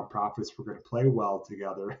thought that nonprofits were going to play well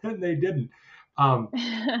together, and they didn't. It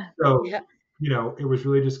was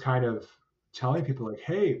really just kind of telling people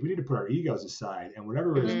hey, we need to put our egos aside, and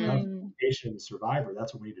whatever is best for the patient and the survivor,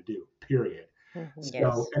 that's what we need to do, period.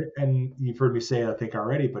 So, and you've heard me say it, I think,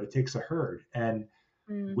 already, but it takes a herd. And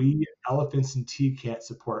we, Elephants and Tea, can't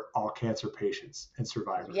support all cancer patients and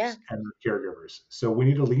survivors and their caregivers. So we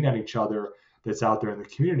need to lean on each other that's out there in the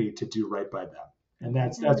community to do right by them. And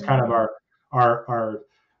that's kind of our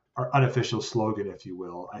unofficial slogan, if you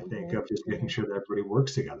will, I think, of just making sure that everybody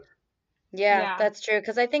works together. Yeah, that's true.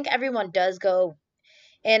 Because I think everyone does go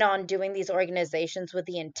in on doing these organizations with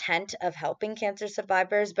the intent of helping cancer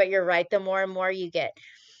survivors. But you're right, the more and more you get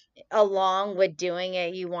along with doing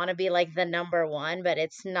it, you want to be the number one, but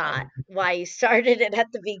it's not why you started it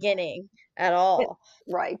at the beginning at all.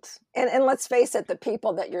 Right. And let's face it, the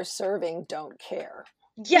people that you're serving don't care.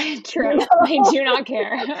 Yeah. True. They do not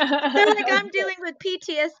care. They're like, I'm dealing with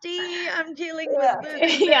PTSD. I'm dealing Yeah. with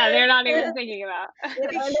this. Yeah, they're not even thinking about.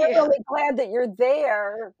 And Yeah. they're really glad that you're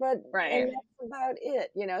there, but Right. and that's about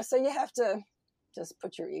it, so you have to just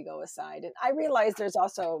put your ego aside. And I realize there's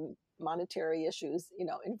also monetary issues,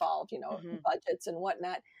 involved, budgets and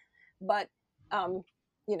whatnot. But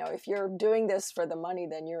if you're doing this for the money,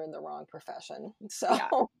 then you're in the wrong profession. So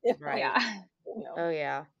Yeah. Right. Yeah. Oh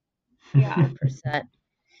yeah. Yeah. 100%.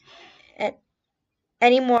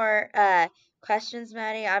 Any more questions,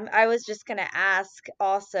 Maddie? I was just gonna ask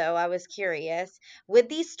also, I was curious, with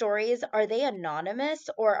these stories, are they anonymous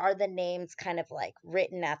or are the names kind of like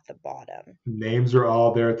written at the bottom? Names are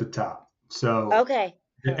all there at the top. So Okay.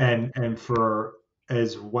 and for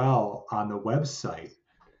as well on the website,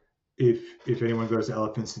 if anyone goes to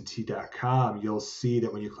elephantsandtea.com, you'll see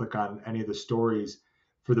that when you click on any of the stories,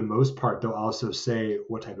 for the most part, they'll also say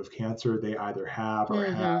what type of cancer they either have or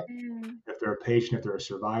have, if they're a patient, if they're a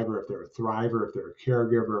survivor, if they're a thriver, if they're a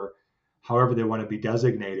caregiver, however they want to be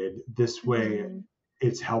designated. This way,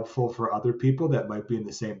 it's helpful for other people that might be in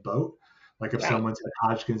the same boat. Like if someone's had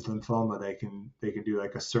Hodgkin's lymphoma, they can do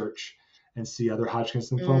like a search and see other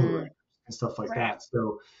Hodgkin's lymphoma and stuff like that.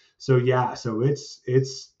 So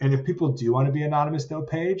it's and if people do want to be anonymous though,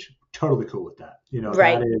 Paige, totally cool with that.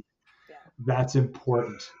 That's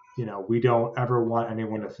important. We don't ever want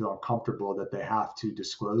anyone to feel uncomfortable that they have to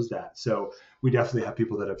disclose that. So we definitely have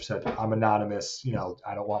people that have said, I'm anonymous,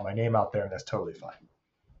 I don't want my name out there, and that's totally fine.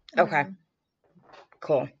 Okay.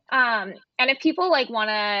 Cool. And if people want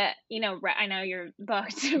to, I know you're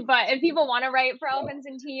booked, but if people want to write for Elephants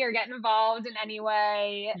and Tea or get involved in any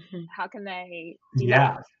way, how can they do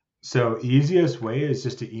that? So easiest way is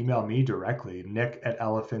just to email me directly,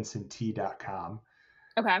 nick@elephantsandtea.com.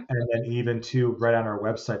 Okay. And then even too, right on our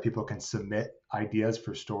website, people can submit ideas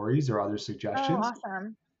for stories or other suggestions. Oh,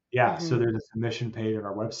 awesome. Yeah. So there's a submission page on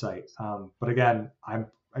our website. But again, I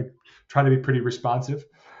try to be pretty responsive.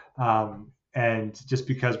 And just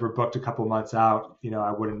because we're booked a couple months out,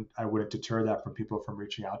 I wouldn't deter that from people from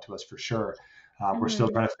reaching out to us for sure. We're still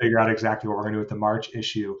trying to figure out exactly what we're going to do with the March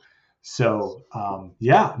issue. So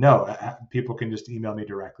people can just email me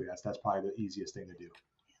directly. That's probably the easiest thing to do.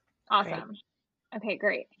 Awesome. Great. Okay,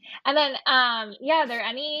 great. And then, are there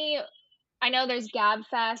any, I know there's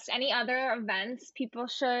GabFest, any other events people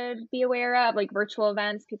should be aware of, like virtual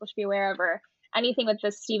events people should be aware of, or anything with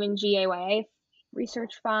the Stephen G. AYA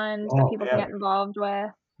Research Fund that people can get involved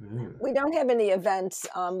with? We don't have any events.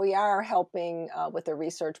 We are helping with a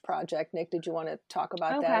research project. Nick, did you want to talk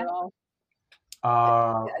about that at all?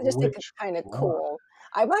 I just think it's kind of cool.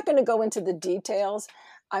 I'm not going to go into the details.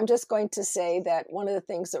 I'm just going to say that one of the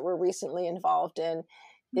things that we're recently involved in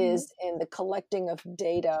is in the collecting of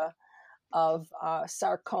data of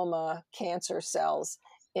sarcoma cancer cells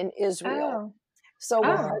in Israel. So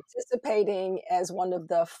we're participating as one of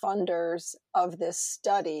the funders of this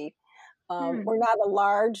study. We're not a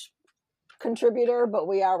large contributor, but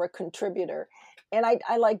we are a contributor. And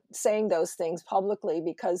I like saying those things publicly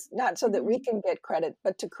because not so that we can get credit,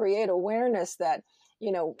 but to create awareness that,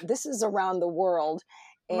 this is around the world.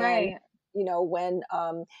 And, when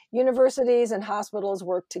universities and hospitals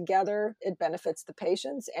work together, it benefits the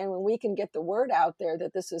patients. And when we can get the word out there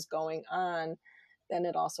that this is going on, then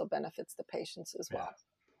it also benefits the patients as well.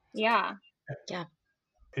 Yeah.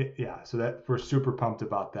 So that we're super pumped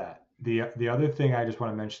about that. The other thing I just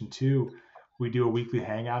want to mention too, we do a weekly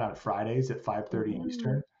hangout on Fridays at 5:30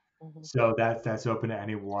 Eastern. So that's open to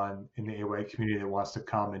anyone in the AYA community that wants to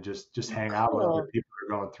come and just hang out with other people who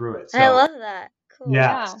are going through it. So, I love that. Cool.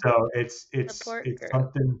 Yeah. So it's group.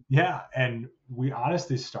 something. Yeah. And we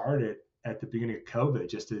honestly started at the beginning of COVID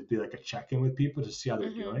just to be like a check-in with people to see how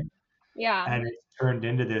they're doing. Yeah. And it's turned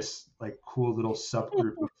into this like cool little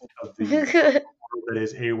subgroup of the that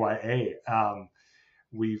is AYA.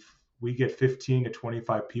 We get 15 to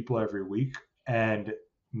 25 people every week, and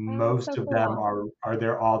most of them are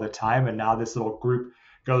there all the time. And now this little group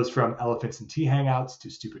goes from Elephants and Tea hangouts to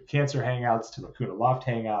Stupid Cancer hangouts to Lacuna Loft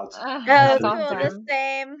hangouts. That's the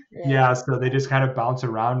same. Yeah, so they just kind of bounce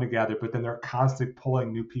around together, but then they're constantly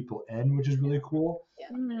pulling new people in, which is really cool.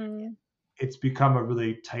 It's become a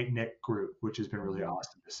really tight-knit group, which has been really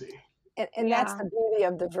awesome to see. And that's the beauty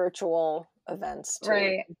of the virtual events too.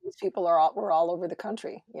 Right. These people we're all over the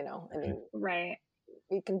country, I mean, right.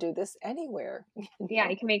 We can do this anywhere. Yeah,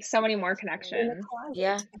 you can make so many more connections.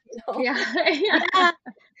 Yeah. Yeah.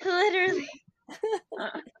 Literally.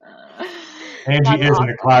 Angie is in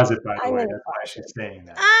the closet, by the way. That's why she's saying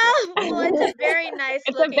that. Oh, well, it's a very nice.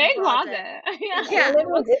 It's a big closet. Yeah, it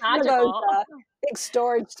looks magical. Big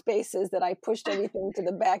storage spaces that I pushed everything to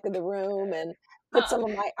the back of the room, and put some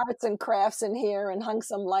of my arts and crafts in here and hung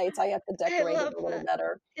some lights. I have to decorate it love a little that.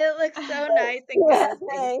 better. It looks so nice and Yeah, cozy.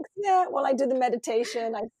 thanks. Yeah, while I do the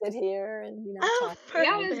meditation, I sit here and Oh, talk.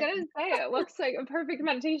 Yeah, I was perfect. gonna say it looks like a perfect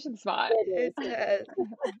meditation spot. It It is.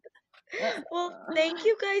 does. Well, thank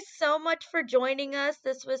you guys so much for joining us.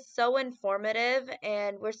 This was so informative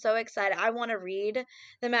and we're so excited. I want to read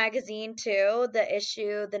the magazine too,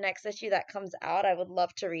 the next issue that comes out. I would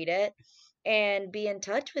love to read it and be in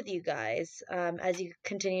touch with you guys as you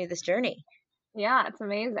continue this journey. Yeah, it's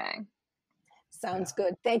amazing. Sounds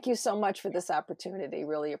good. Thank you so much for this opportunity.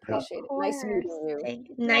 Really appreciate it. Nice course. meeting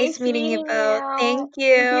you. Nice meeting you meeting both. you. Thank Thank you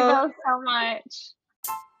you. both so much.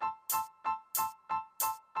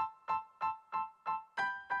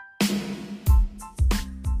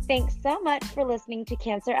 Thanks so much for listening to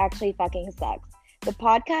Cancer Actually Fucking Sucks, the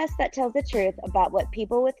podcast that tells the truth about what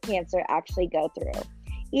people with cancer actually go through.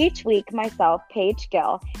 Each week, myself, Paige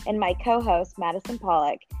Gill, and my co-host, Madison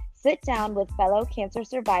Pollock, sit down with fellow cancer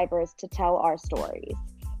survivors to tell our stories.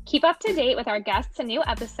 Keep up to date with our guests and new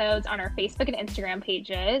episodes on our Facebook and Instagram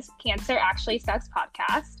pages, Cancer Actually Sucks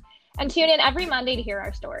Podcast, and tune in every Monday to hear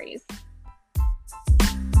our stories.